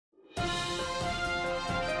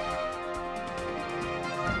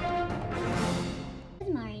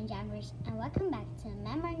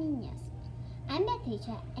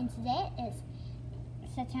teacher, and today is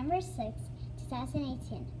September 6th,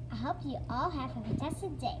 2018. I hope you all have a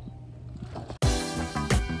fantastic day.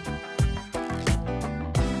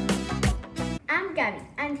 I'm Gabby,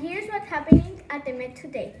 and here's what's happening at the Met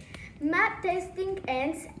today. Math testing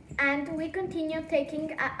ends, and we continue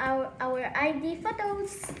taking our ID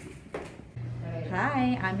photos.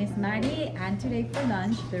 Hi, I'm Miss Maddie, and today for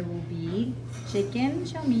lunch there will be chicken,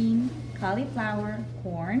 chow mein, cauliflower,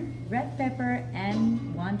 corn, red pepper,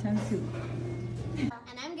 and wonton soup.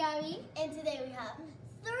 And I'm Gabby, and today we have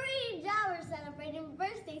 3 drivers celebrating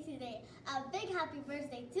birthday today. A big happy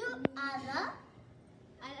birthday to Ada,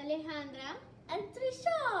 and Alejandra, and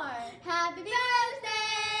Trishor. Happy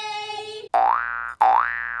birthday!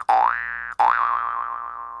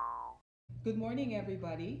 Good morning,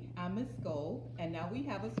 everybody. I'm Miss Gold, and now we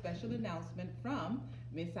have a special announcement from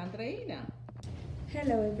Miss Andreina.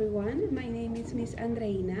 Hello everyone, my name is Miss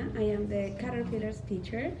Andreina. I am the Caterpillars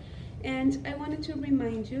teacher, and I wanted to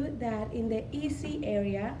remind you that in the EC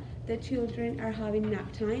area, the children are having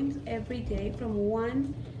nap times every day from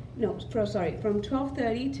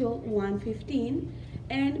 12:30 till 1:15,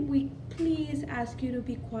 and we please ask you to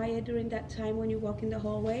be quiet during that time when you walk in the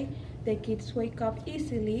hallway. The kids wake up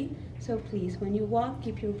easily, so please, when you walk,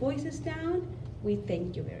 keep your voices down. We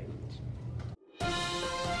thank you very much.